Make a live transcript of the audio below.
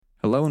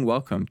Hello and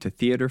welcome to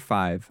Theater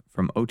 5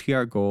 from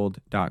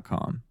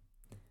OTRGold.com.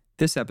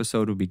 This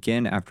episode will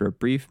begin after a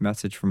brief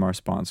message from our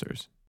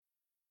sponsors.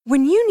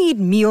 When you need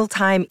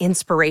mealtime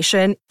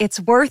inspiration,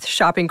 it's worth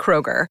shopping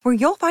Kroger, where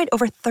you'll find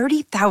over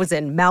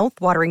 30,000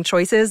 mouth-watering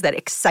choices that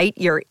excite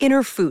your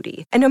inner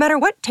foodie. And no matter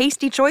what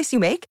tasty choice you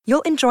make,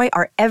 you'll enjoy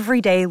our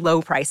everyday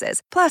low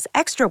prices, plus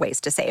extra ways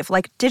to save,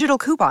 like digital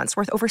coupons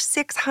worth over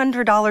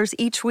 $600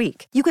 each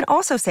week. You can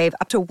also save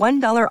up to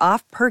 $1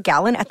 off per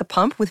gallon at the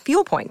pump with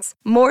fuel points.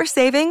 More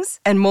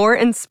savings and more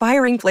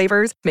inspiring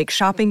flavors make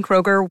shopping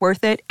Kroger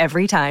worth it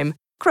every time.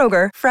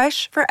 Kroger,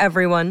 fresh for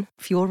everyone.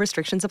 Fuel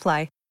restrictions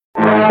apply.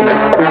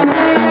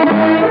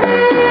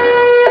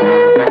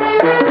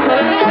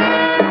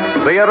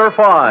 Theater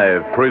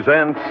 5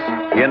 presents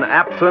In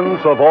Absence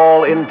of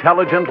All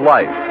Intelligent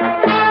Life.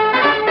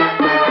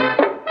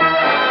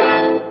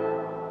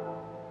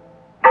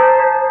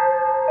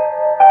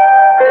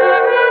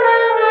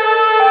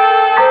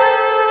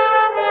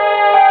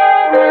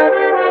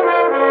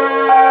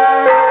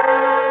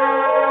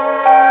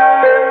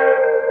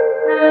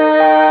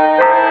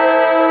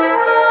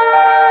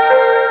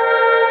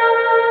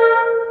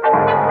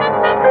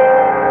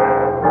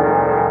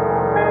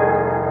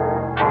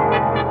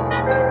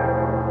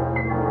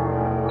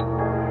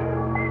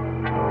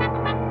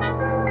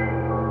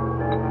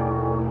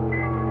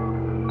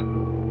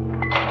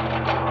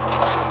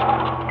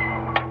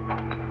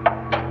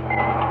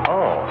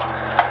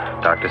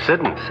 Dr.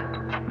 Siddons.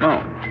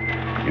 No.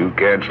 You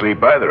can't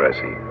sleep either, I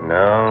see.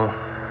 No.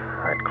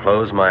 I'd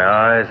close my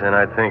eyes and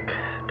I'd think,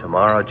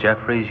 tomorrow,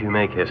 Jeffries, you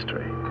make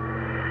history.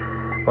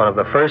 One of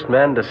the first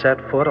men to set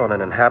foot on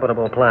an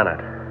inhabitable planet.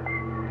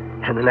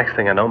 And the next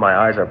thing I know, my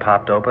eyes are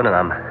popped open and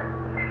I'm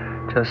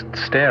just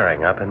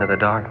staring up into the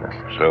darkness.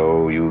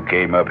 So you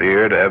came up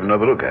here to have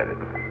another look at it?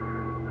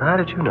 How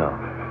did you know?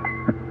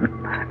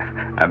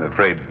 I'm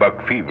afraid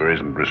buck fever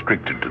isn't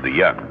restricted to the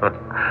young.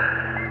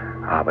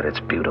 Ah, but it's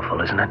beautiful,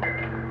 isn't it?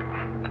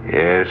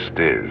 Yes, it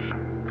is.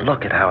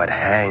 Look at how it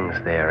hangs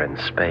there in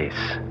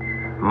space,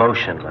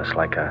 motionless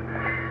like a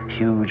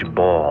huge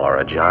ball or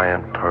a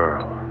giant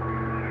pearl.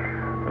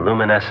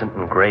 Luminescent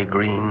and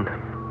gray-green,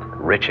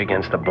 rich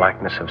against the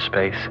blackness of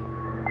space,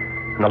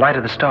 and the light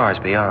of the stars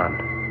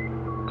beyond.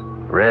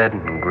 Red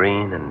and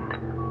green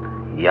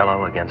and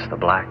yellow against the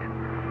black.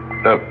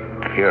 Look,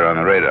 here on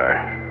the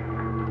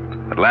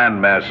radar. The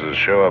land masses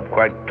show up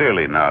quite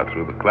clearly now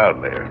through the cloud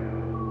layer.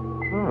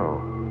 Oh.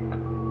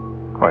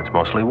 Well, it's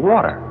mostly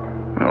water.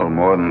 Well,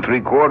 more than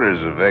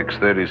 3/4 of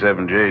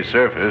X-37J's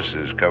surface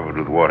is covered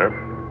with water.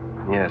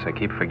 Yes, I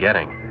keep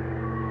forgetting.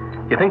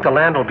 You think the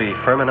land will be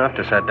firm enough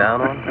to set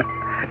down on?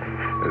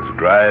 As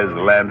dry as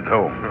the land at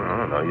home.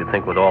 Oh, no, you'd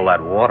think with all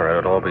that water,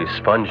 it'd all be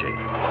spongy.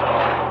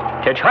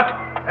 Catch hut!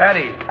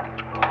 Addie.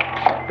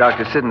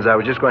 Dr. Siddons, I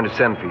was just going to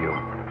send for you.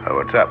 Oh,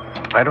 what's up?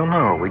 I don't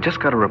know. We just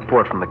got a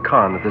report from the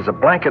con that there's a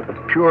blanket of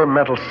pure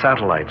metal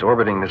satellites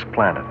orbiting this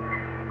planet.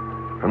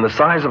 From the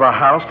size of a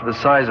house to the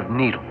size of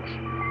needles.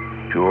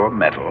 Pure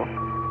metal?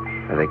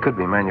 They could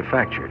be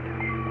manufactured.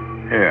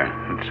 Here,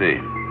 let's see.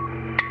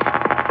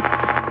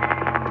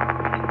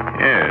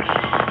 Yes,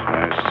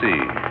 I see.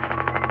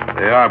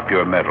 They are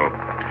pure metal.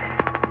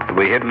 Have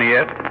we hit any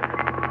yet?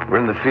 We're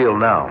in the field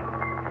now.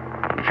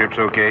 The ship's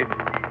okay?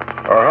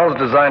 Our hull's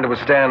designed to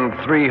withstand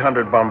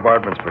 300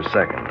 bombardments per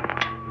second.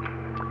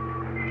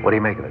 What do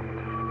you make of it?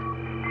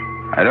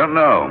 I don't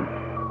know.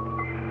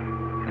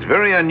 It's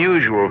very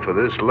unusual for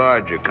this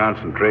large a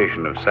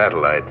concentration of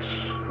satellites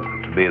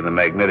to be in the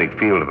magnetic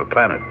field of a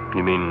planet.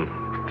 You mean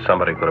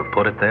somebody could have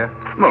put it there?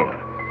 No,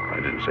 I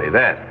didn't say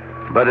that.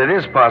 But it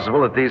is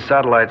possible that these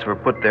satellites were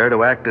put there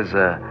to act as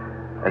a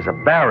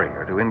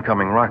barrier to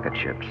incoming rocket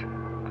ships.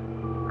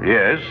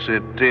 Yes,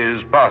 it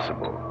is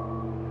possible.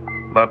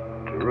 But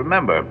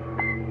remember,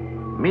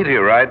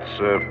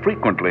 meteorites are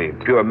frequently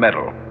pure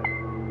metal,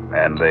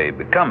 and they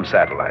become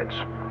satellites.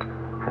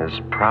 There's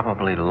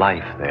probably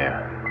life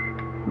there.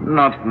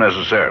 Not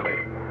necessarily.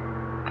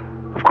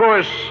 Of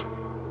course,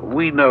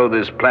 we know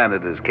this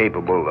planet is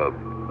capable of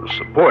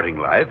supporting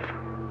life.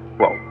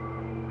 Well,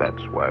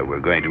 that's why we're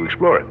going to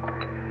explore it.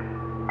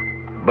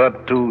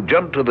 But to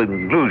jump to the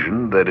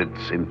conclusion that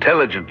it's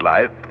intelligent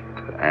life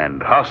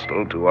and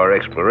hostile to our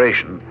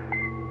exploration,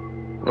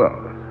 well,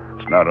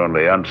 it's not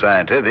only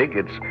unscientific,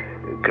 it's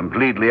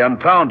completely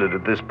unfounded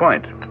at this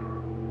point.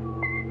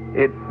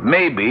 It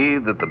may be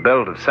that the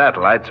belt of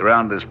satellites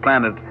around this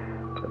planet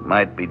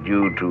might be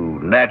due to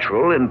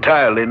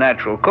entirely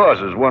natural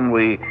causes, ones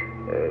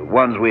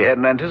we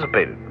hadn't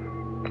anticipated.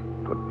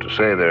 But to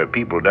say there are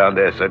people down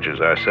there such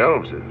as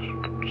ourselves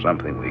is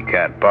something we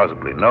can't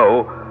possibly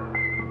know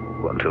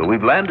until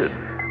we've landed.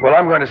 Well,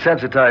 I'm going to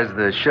sensitize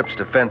the ship's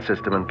defense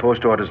system and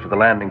post orders for the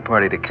landing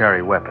party to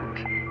carry weapons.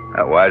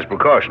 A wise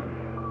precaution.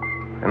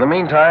 In the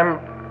meantime,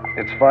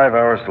 it's 5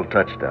 hours till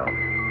touchdown.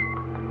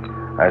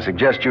 I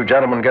suggest you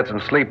gentlemen get some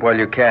sleep while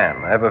you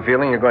can. I have a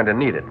feeling you're going to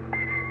need it.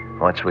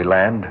 Once we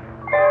land.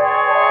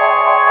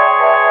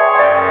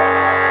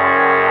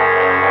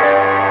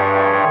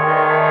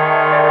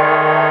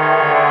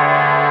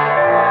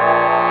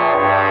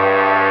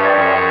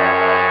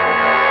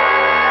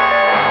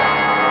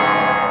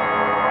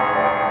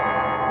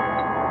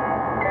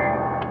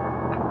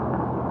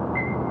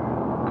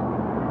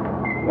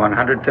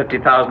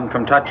 150,000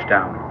 from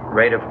touchdown.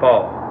 Rate of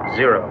fall,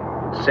 0,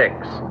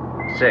 6,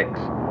 6,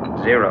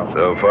 0.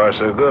 So far,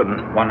 so good.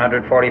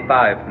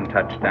 145 from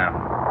touchdown.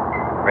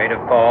 Rate of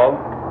fall,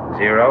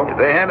 0. If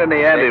they had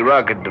any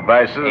anti-rocket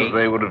devices, 8,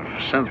 they would have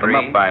sent them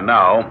 3. up by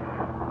now.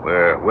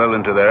 We're well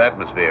into their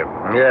atmosphere.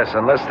 Yes,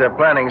 unless they're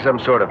planning some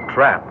sort of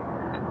trap.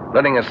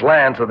 Letting us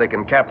land so they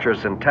can capture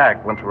us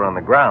intact once we're on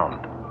the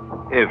ground.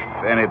 If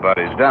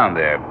anybody's down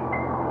there.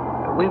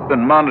 We've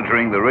been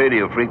monitoring the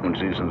radio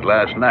frequency since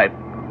last night.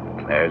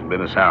 There hasn't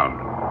been a sound.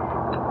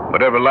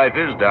 Whatever life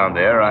is down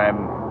there,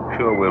 I'm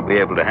sure we'll be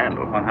able to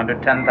handle.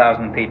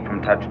 110,000 feet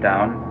from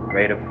touchdown.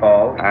 Rate of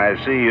fall. I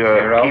see you're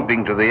 0,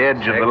 keeping to the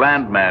edge of the 6,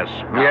 landmass.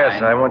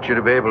 Yes, I want you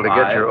to be able to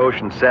get 5. your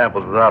ocean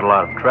samples without a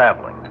lot of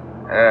traveling.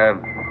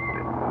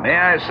 May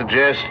I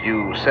suggest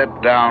you set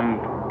down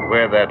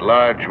where that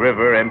large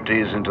river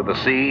empties into the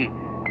sea?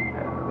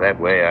 That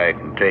way I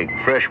can take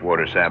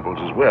freshwater samples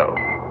as well.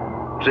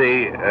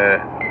 See,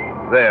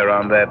 there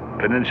on that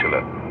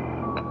peninsula.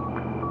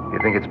 You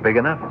think it's big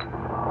enough?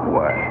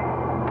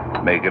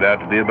 Why? Make it out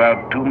to be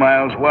about 2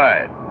 miles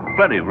wide.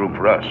 Plenty of room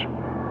for us.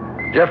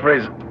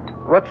 Jeffries,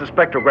 what's the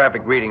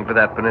spectrographic reading for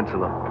that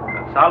peninsula?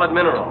 A solid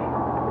mineral.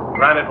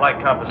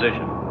 Granite-like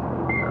composition.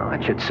 Oh,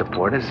 that should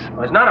support us.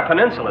 Well, it's not a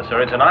peninsula,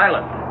 sir. It's an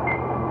island.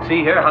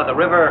 See here how the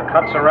river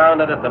cuts around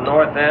it at the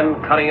north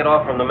end, cutting it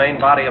off from the main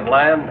body of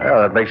land?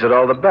 Well, that makes it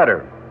all the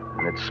better.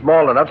 And it's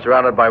small enough,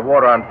 surrounded by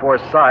water on 4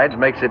 sides,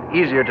 makes it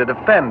easier to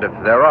defend if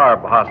there are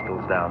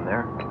hostiles down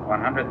there.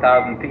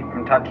 100,000 feet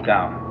from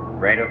touchdown.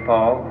 Rate of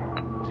fall,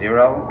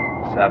 0,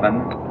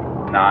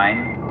 7,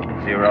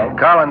 9, 0.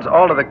 Collins,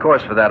 alter the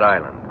course for that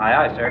island. Aye,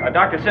 aye, sir.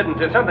 Dr. Siddons,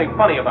 there's something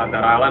funny about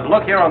that island.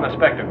 Look here on the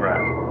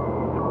spectrograph.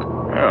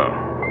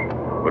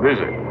 Oh, what is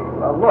it?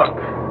 Well, look.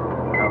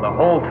 Now, the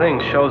whole thing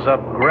shows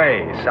up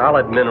gray,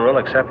 solid mineral,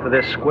 except for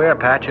this square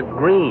patch of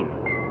green.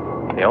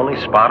 The only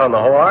spot on the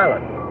whole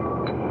island.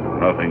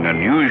 Nothing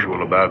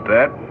unusual about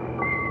that.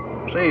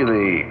 See,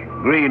 the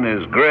green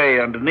is gray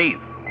underneath,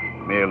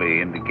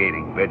 merely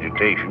indicating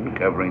vegetation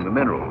covering the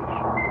minerals,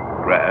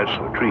 grass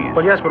or trees.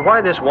 Well, yes, but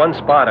why this one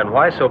spot and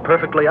why so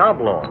perfectly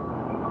oblong?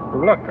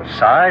 Look, the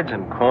sides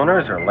and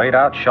corners are laid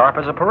out sharp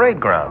as a parade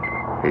ground.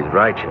 He's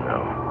right, you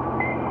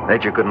know.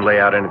 Nature couldn't lay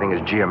out anything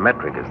as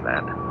geometric as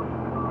that.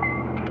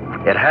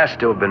 It has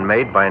to have been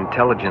made by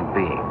intelligent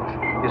beings.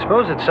 You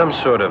suppose it's some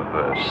sort of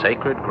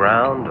sacred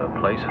ground, a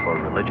place for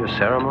religious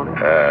ceremony?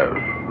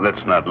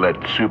 Let's not let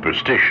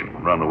superstition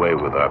run away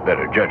with our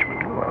better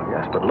judgment. Well,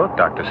 yes, but look,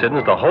 Dr.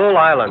 Siddons, the whole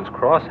island's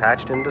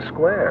cross-hatched into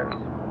squares.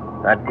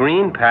 That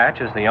green patch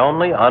is the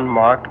only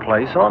unmarked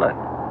place on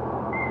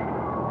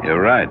it.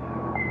 You're right.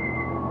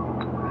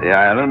 The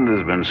island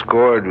has been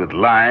scored with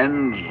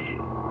lines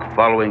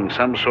following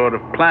some sort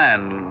of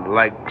plan,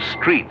 like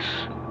streets.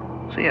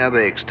 See how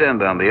they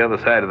extend on the other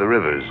side of the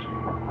rivers.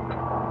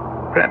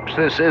 Perhaps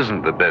this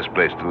isn't the best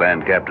place to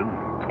land, Captain.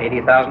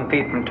 80,000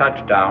 feet from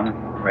touchdown.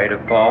 Rate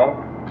of fall,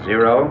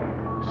 0,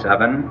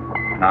 7,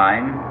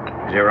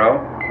 9,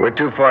 0. We're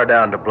too far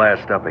down to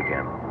blast up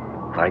again.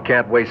 I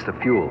can't waste the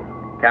fuel.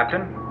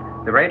 Captain,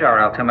 the radar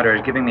altimeter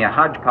is giving me a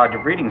hodgepodge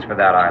of readings for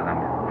that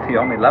island. The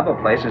only level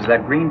place is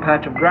that green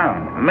patch of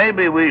ground.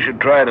 Maybe we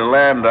should try to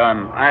land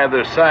on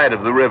either side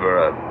of the river,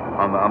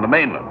 on the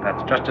mainland.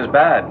 That's just as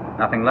bad.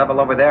 Nothing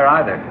level over there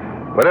either.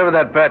 Whatever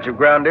that patch of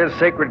ground is,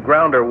 sacred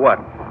ground or what,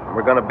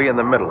 we're going to be in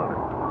the middle of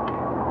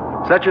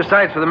it. Set your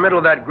sights for the middle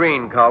of that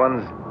green,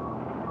 Collins.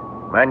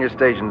 Man your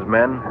stations,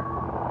 men.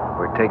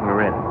 We're taking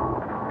her in.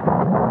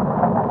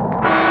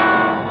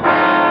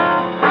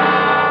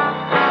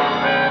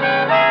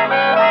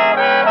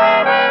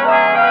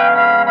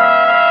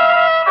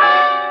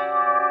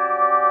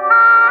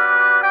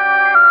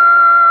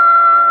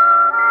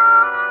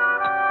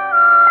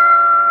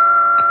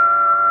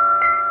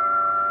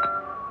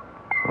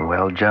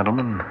 Well,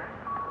 gentlemen,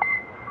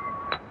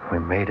 we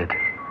made it.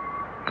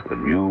 The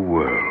new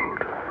world.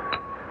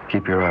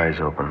 Keep your eyes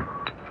open.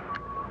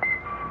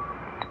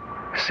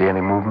 See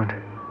any movement?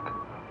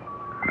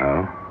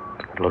 No?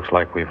 It looks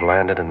like we've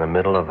landed in the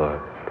middle of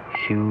a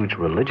huge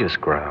religious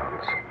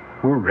grounds.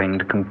 We're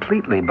ringed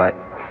completely by...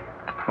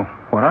 Oh,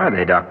 what are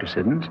they, Dr.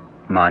 Siddons?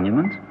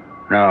 Monuments?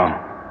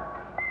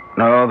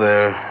 No,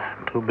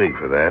 they're too big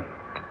for that.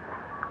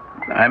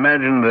 I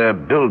imagine they're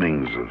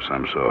buildings of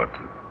some sort.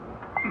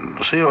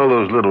 See all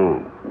those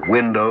little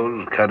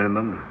windows cut in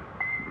them?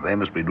 They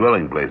must be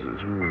dwelling places.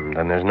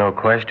 Then there's no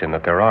question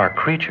that there are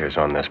creatures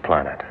on this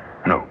planet.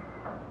 No.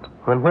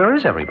 Then where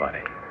is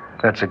everybody?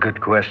 That's a good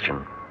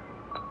question.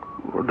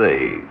 Well,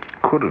 they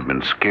could have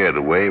been scared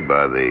away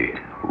by the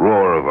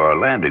roar of our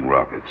landing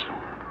rockets.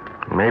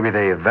 Maybe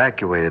they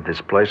evacuated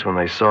this place when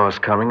they saw us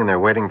coming, and they're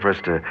waiting for us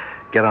to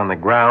get on the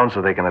ground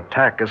so they can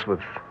attack us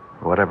with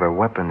whatever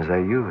weapons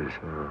they use.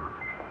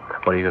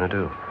 What are you going to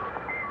do?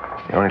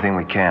 The only thing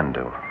we can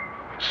do.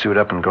 Suit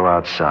up and go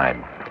outside.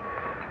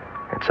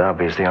 It's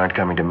obvious they aren't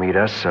coming to meet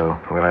us, so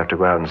we'll have to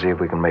go out and see if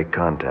we can make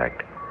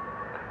contact.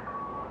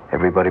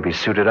 Everybody be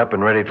suited up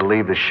and ready to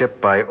leave the ship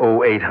by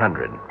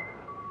 0800.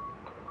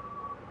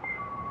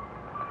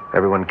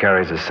 Everyone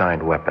carries a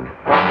signed weapon.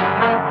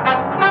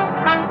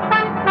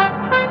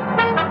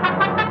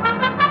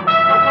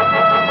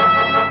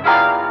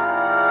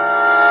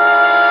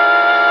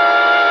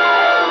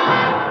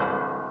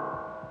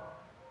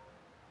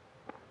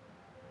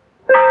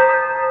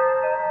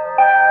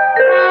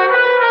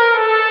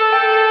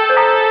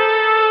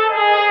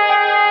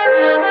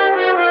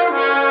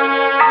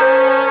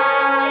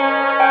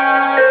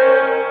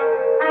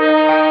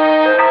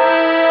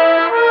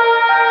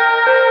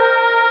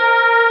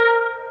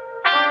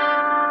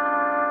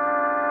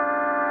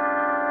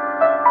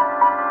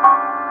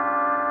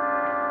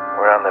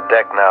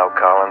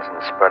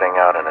 and spreading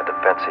out in a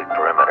defensive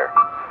perimeter.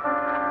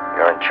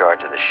 You're in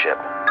charge of the ship.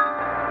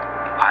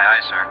 Aye,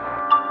 aye, sir.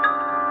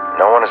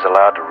 No one is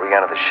allowed to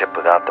re-enter the ship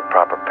without the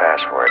proper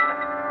password,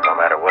 no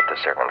matter what the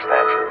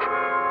circumstances.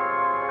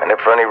 And if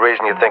for any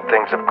reason you think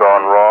things have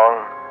gone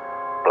wrong,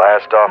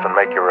 blast off and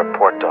make your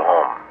report to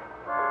home.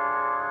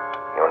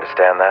 You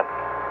understand that?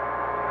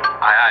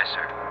 Aye, aye,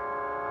 sir.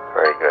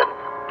 Very good.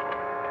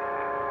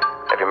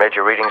 Have you made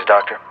your readings,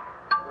 Doctor?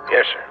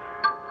 Yes, sir.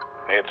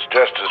 It's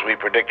just as we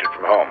predicted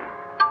from home,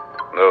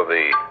 though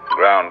the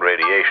ground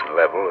radiation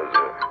level is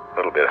a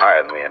little bit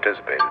higher than we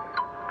anticipated.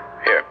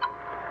 Here,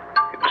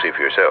 you can see for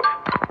yourself.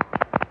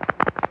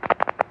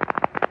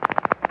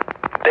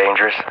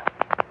 Dangerous?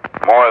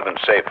 More than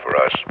safe for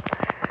us.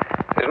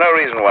 There's no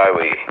reason why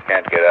we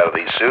can't get out of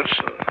these suits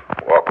and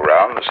walk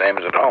around the same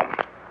as at home.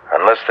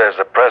 Unless there's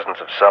the presence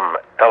of some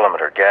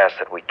element or gas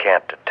that we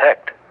can't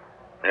detect.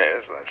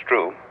 Yes, that's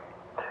true.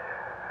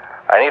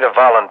 I need a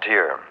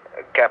volunteer.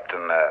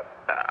 Captain,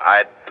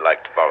 I'd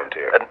like to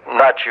volunteer.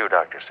 Not you,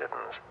 Dr.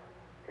 Siddons.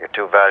 You're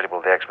too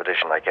valuable to the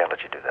expedition. I can't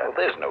let you do that. Well,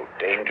 there's no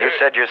danger. You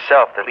said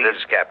yourself that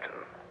Please, Captain.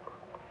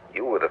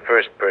 You were the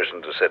first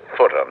person to set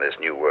foot on this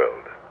new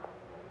world.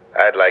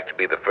 I'd like to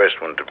be the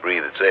first one to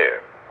breathe its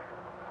air.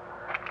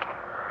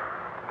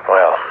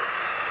 Well,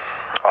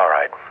 all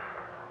right.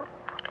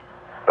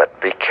 But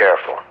be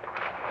careful.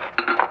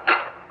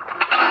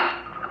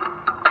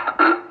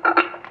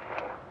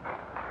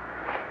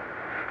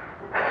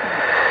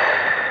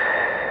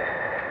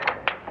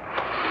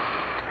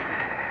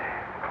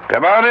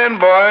 Come on in,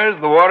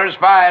 boys. The water's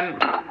fine.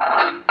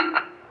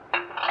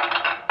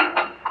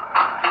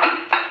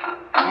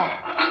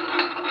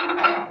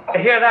 You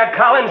hear that,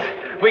 Collins?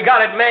 We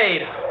got it made.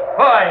 Boy,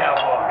 oh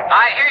boy.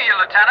 I hear you,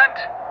 Lieutenant.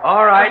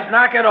 All right,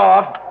 knock it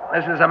off.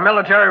 This is a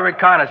military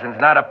reconnaissance,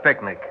 not a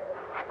picnic.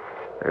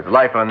 There's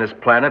life on this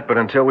planet, but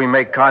until we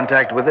make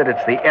contact with it,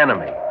 it's the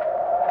enemy.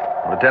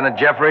 Lieutenant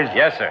Jeffries?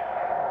 Yes, sir.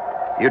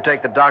 You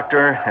take the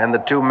doctor and the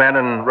two men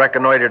and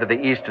reconnoiter to the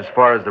east as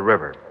far as the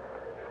river.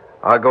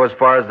 I'll go as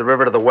far as the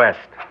river to the west.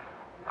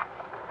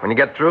 When you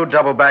get through,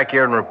 double back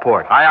here and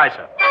report. Aye, aye,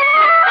 sir.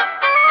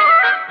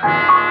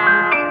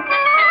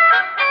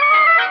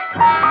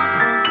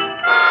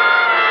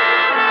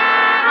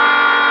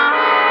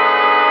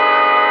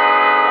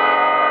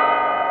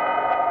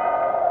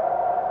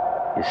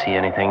 You see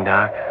anything,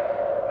 Doc?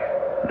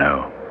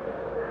 No.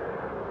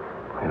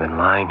 We've been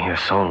lying here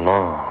so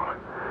long,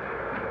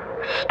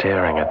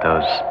 staring at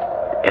those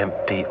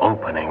empty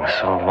openings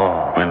so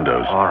long.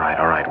 Windows. All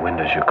right,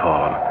 windows you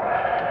call them.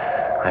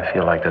 I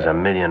feel like there's a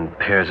million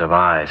pairs of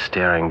eyes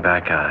staring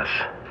back at us.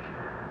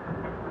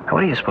 Now,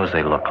 what do you suppose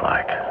they look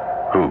like?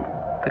 Who?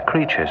 The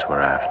creatures we're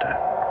after.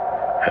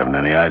 Haven't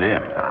any idea.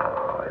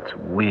 Oh, it's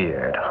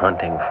weird,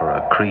 hunting for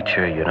a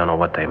creature you don't know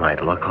what they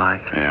might look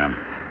like. Yeah.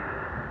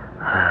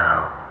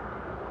 Well,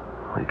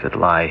 we could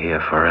lie here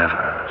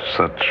forever.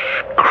 Such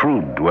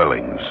crude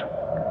dwellings.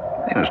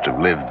 They must have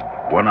lived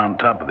one on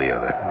top of the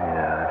other.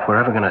 Yeah, if we're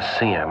ever going to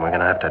see them, we're going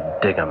to have to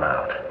dig them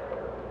out.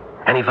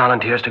 Any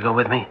volunteers to go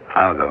with me?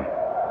 I'll go.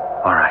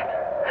 All right.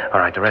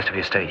 All right, the rest of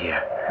you stay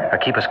here. Now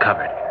keep us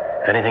covered.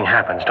 If anything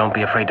happens, don't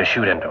be afraid to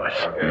shoot into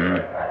us.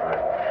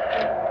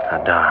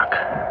 Now, Doc,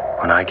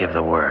 when I give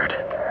the word,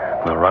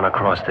 we'll run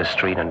across this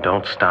street and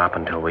don't stop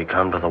until we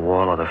come to the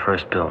wall of the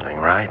first building,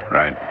 right?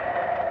 Right.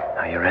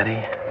 Are you ready?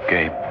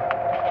 Okay.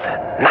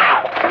 Then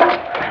now!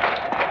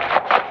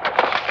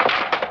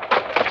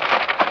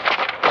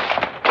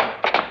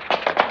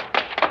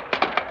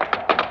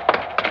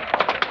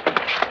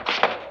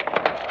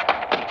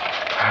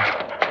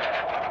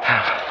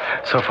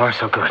 So far,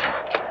 so good.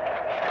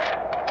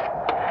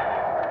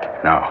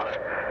 Now,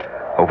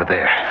 over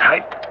there.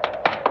 Right.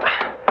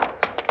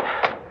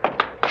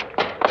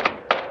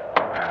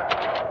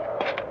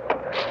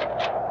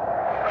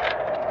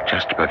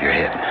 Just above your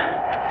head.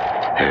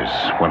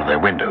 There's one of their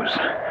windows.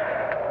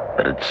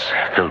 But it's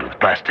filled with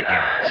plastic.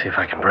 See if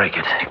I can break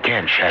it. You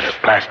can't shatter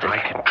plastic. I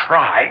can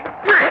try.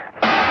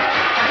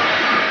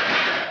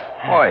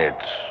 Boy,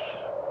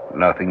 it's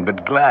nothing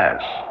but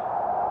glass.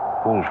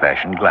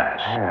 Old-fashioned glass.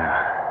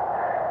 Yeah.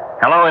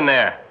 Hello in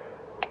there.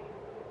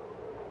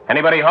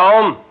 Anybody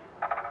home?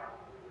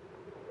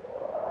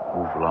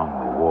 Move along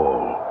the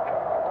wall.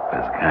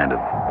 There's a kind of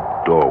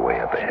doorway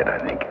up ahead, I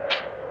think.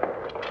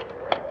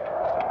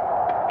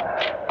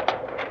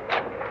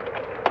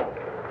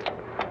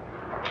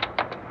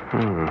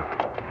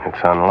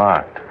 It's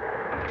unlocked.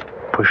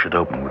 Push it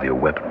open with your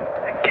weapon.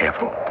 And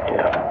careful.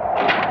 Yeah.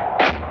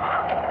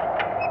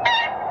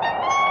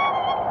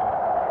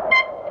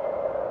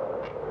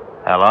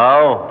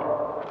 Hello?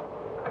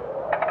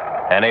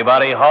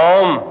 Anybody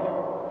home?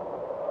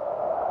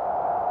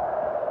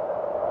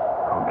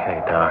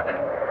 Okay, Doc.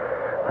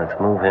 Let's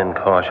move in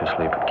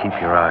cautiously, but keep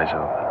your eyes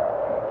open.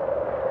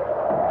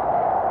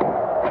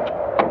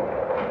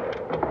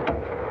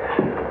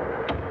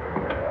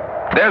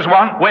 There's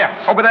one.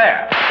 Where? Over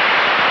there.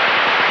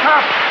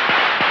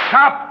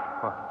 Stop!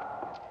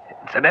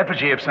 It's an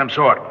effigy of some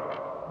sort.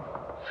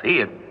 See,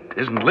 it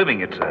isn't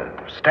living. It's a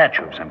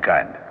statue of some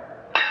kind.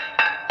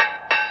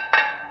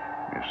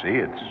 See,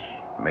 it's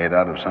made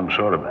out of some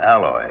sort of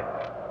alloy.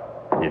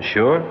 You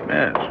sure?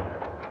 Yes.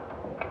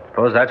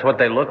 Suppose that's what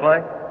they look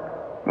like?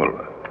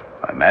 Well,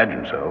 I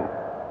imagine so.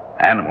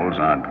 Animals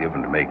aren't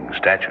given to making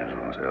statues of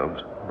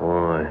themselves.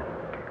 Boy,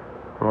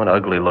 what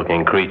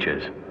ugly-looking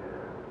creatures.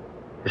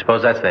 You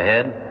suppose that's the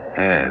head?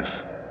 Yes.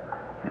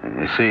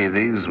 You see,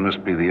 these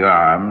must be the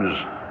arms,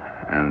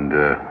 and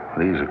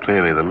these are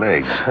clearly the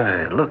legs.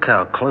 Hey, look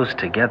how close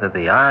together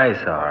the eyes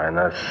are and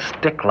those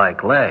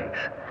stick-like legs.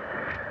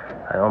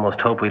 I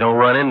almost hope we don't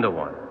run into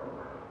one.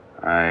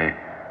 I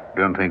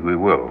don't think we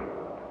will.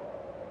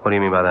 What do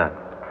you mean by that?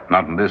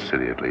 Not in this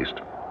city, at least.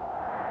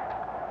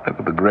 Look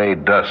at the gray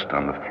dust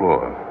on the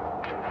floor.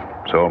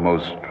 It's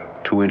almost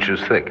 2 inches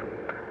thick.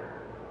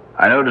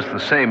 I noticed the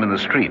same in the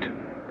street.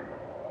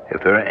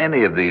 If there are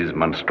any of these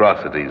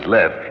monstrosities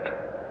left,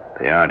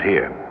 they aren't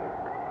here.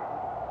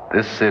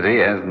 This city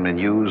hasn't been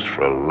used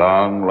for a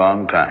long,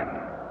 long time.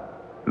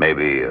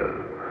 Maybe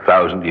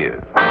 1,000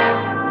 years.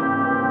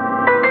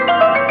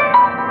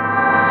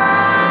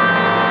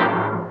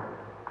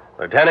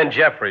 Lieutenant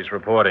Jeffries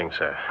reporting,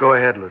 sir. Go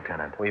ahead,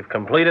 Lieutenant. We've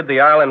completed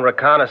the island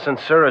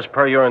reconnaissance, sir, as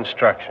per your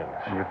instructions.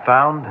 And you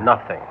found?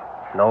 Nothing.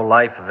 No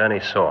life of any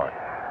sort.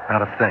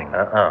 Not a thing.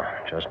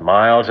 Just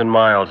miles and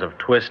miles of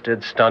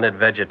twisted, stunted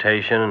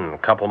vegetation and a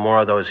couple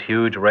more of those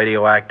huge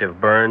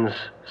radioactive burns.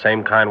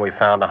 Same kind we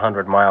found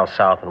 100 miles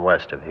south and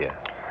west of here.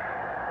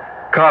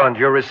 Collins,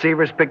 your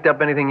receivers picked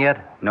up anything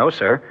yet? No,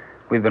 sir.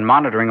 We've been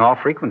monitoring all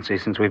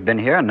frequencies since we've been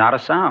here, and not a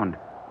sound.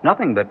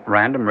 Nothing but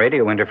random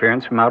radio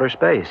interference from outer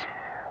space.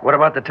 What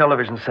about the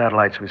television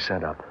satellites we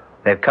sent up?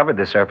 They've covered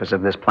the surface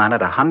of this planet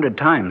 100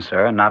 times,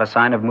 sir, and not a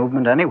sign of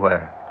movement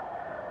anywhere.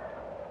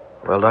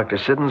 Well, Dr.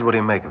 Siddons, what do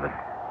you make of it?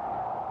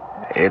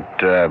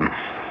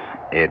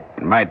 It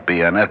might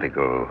be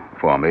unethical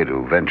for me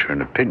to venture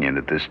an opinion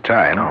at this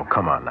time. Oh,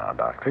 come on now,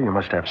 Doctor. You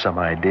must have some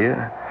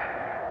idea.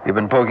 You've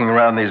been poking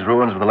around these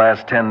ruins for the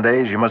last 10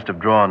 days. You must have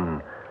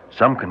drawn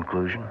some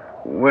conclusion.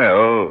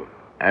 Well,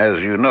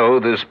 as you know,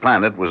 this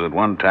planet was at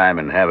one time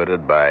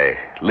inhabited by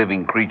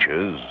living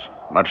creatures,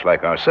 much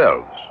like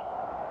ourselves,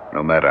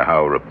 no matter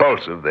how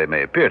repulsive they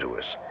may appear to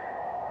us.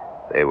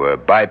 They were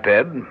biped,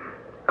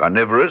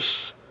 carnivorous,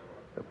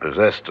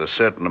 possessed a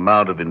certain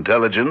amount of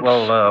intelligence.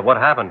 Well, what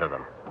happened to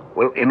them?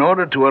 Well, in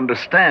order to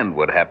understand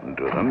what happened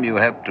to them, you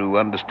have to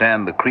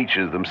understand the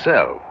creatures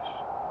themselves.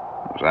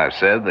 As I've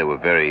said, they were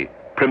very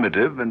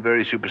primitive and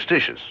very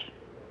superstitious.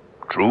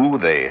 True,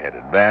 they had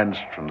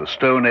advanced from the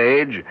Stone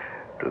Age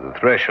to the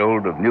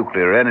threshold of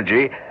nuclear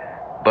energy,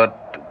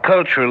 but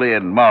culturally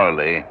and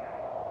morally,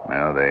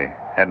 well, they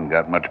hadn't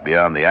got much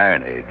beyond the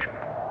Iron Age.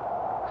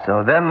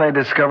 So then they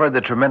discovered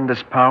the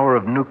tremendous power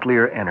of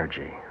nuclear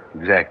energy.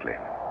 Exactly.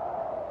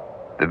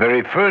 The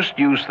very first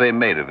use they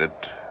made of it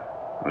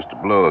was to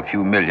blow a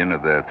few million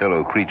of their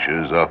fellow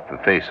creatures off the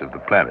face of the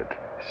planet.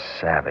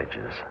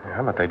 Savages.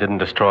 Yeah, but they didn't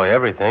destroy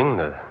everything.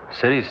 The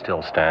city's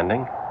still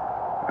standing.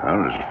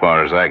 Well, as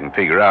far as I can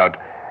figure out,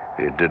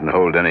 it didn't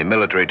hold any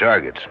military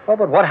targets. Well,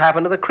 but what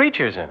happened to the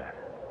creatures in it?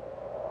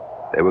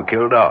 They were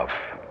killed off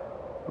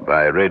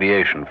by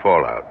radiation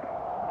fallout.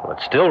 Well,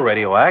 it's still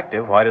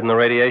radioactive. Why didn't the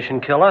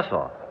radiation kill us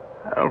off?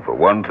 Well, for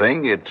one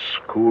thing, it's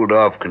cooled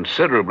off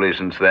considerably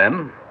since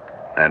then.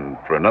 And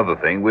for another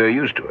thing, we're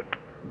used to it.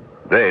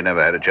 They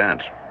never had a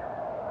chance.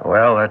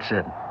 Well, that's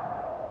it.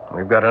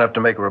 We've got enough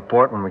to make a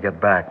report when we get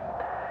back.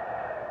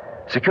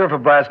 Secure for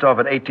blast-off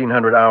at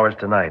 1800 hours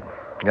tonight.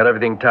 Got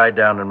everything tied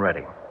down and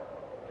ready.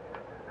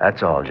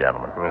 That's all,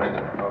 gentlemen.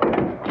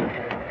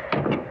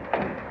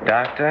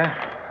 Doctor,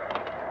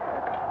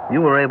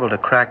 you were able to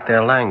crack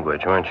their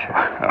language, weren't you?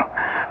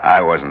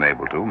 I wasn't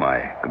able to.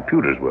 My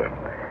computers were.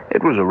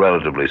 It was a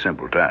relatively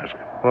simple task.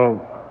 Well,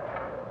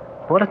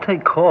 what did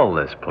they call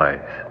this place?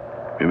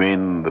 You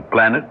mean the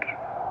planet?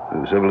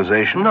 The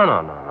civilization? No.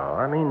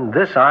 I mean,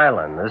 this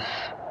island, this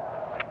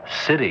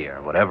city,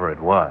 or whatever it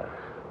was.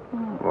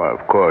 Well,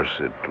 of course,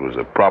 it was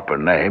a proper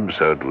name,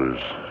 so it was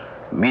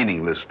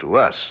meaningless to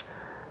us.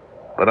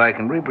 But I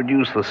can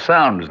reproduce the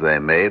sounds they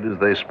made as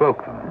they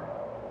spoke them.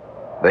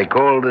 They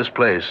called this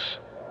place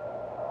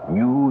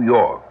New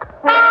York.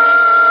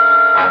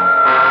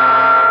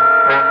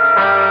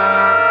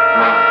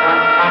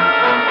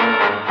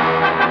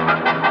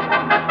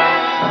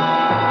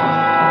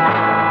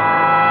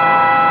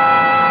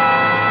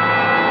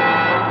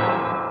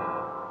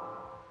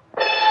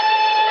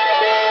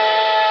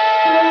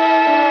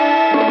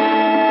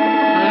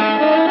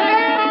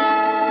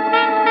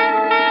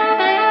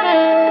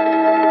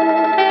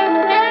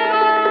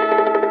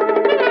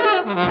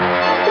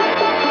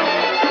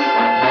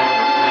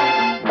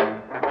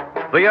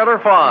 Theater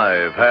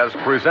 5 has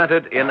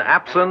presented In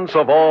Absence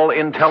of All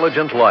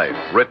Intelligent Life,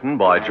 written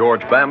by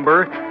George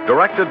Bamber,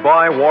 directed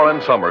by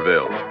Warren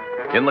Somerville.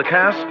 In the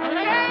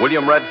cast,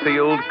 William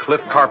Redfield,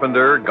 Cliff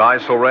Carpenter, Guy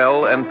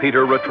Sorel, and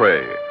Peter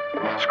Rattray.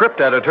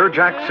 Script editor,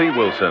 Jack C.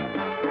 Wilson.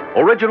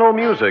 Original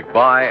music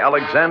by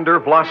Alexander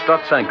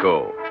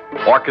Vlastotsenko.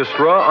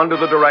 Orchestra under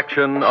the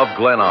direction of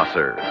Glenn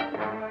Osser.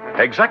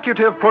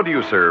 Executive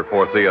producer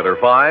for Theater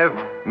 5,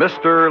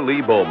 Mr.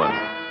 Lee Bowman.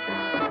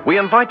 We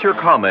invite your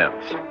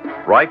comments.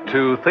 Write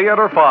to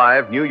Theater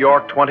 5, New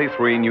York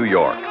 23, New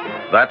York.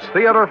 That's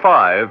Theater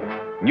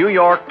 5, New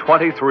York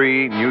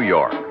 23, New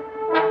York.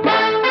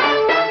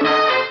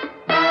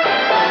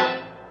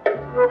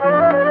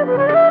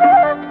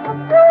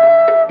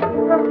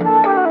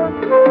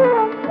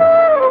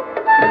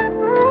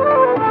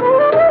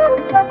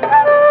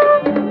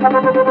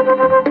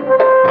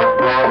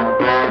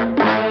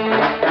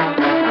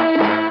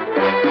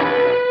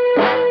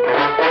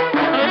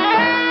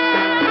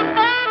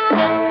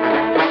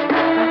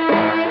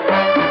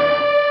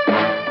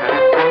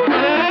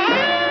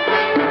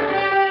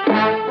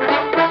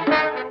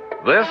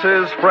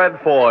 This is Fred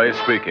Foy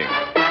speaking.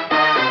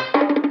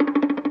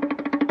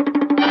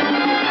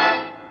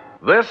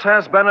 This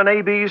has been an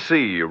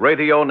ABC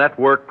Radio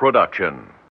Network production.